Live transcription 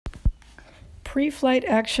Pre-flight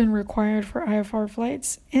action required for IFR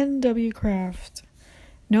flights, NW craft.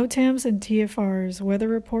 NOTAMs and TFRs, weather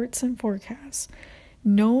reports and forecasts.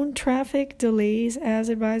 Known traffic delays as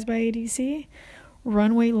advised by ADC.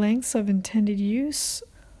 Runway lengths of intended use.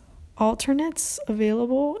 Alternates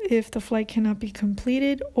available if the flight cannot be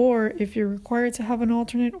completed, or if you're required to have an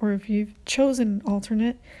alternate, or if you've chosen an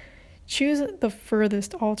alternate, choose the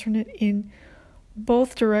furthest alternate in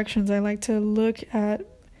both directions. I like to look at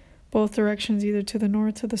both directions, either to the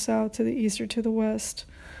north, to the south, to the east, or to the west.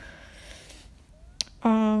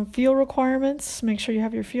 Fuel requirements, make sure you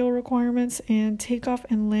have your fuel requirements, and takeoff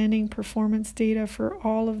and landing performance data for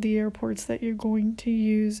all of the airports that you're going to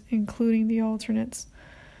use, including the alternates.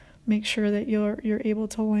 Make sure that you're able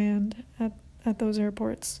to land at those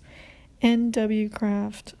airports. NW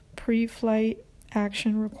craft, pre-flight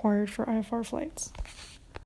action required for IFR flights.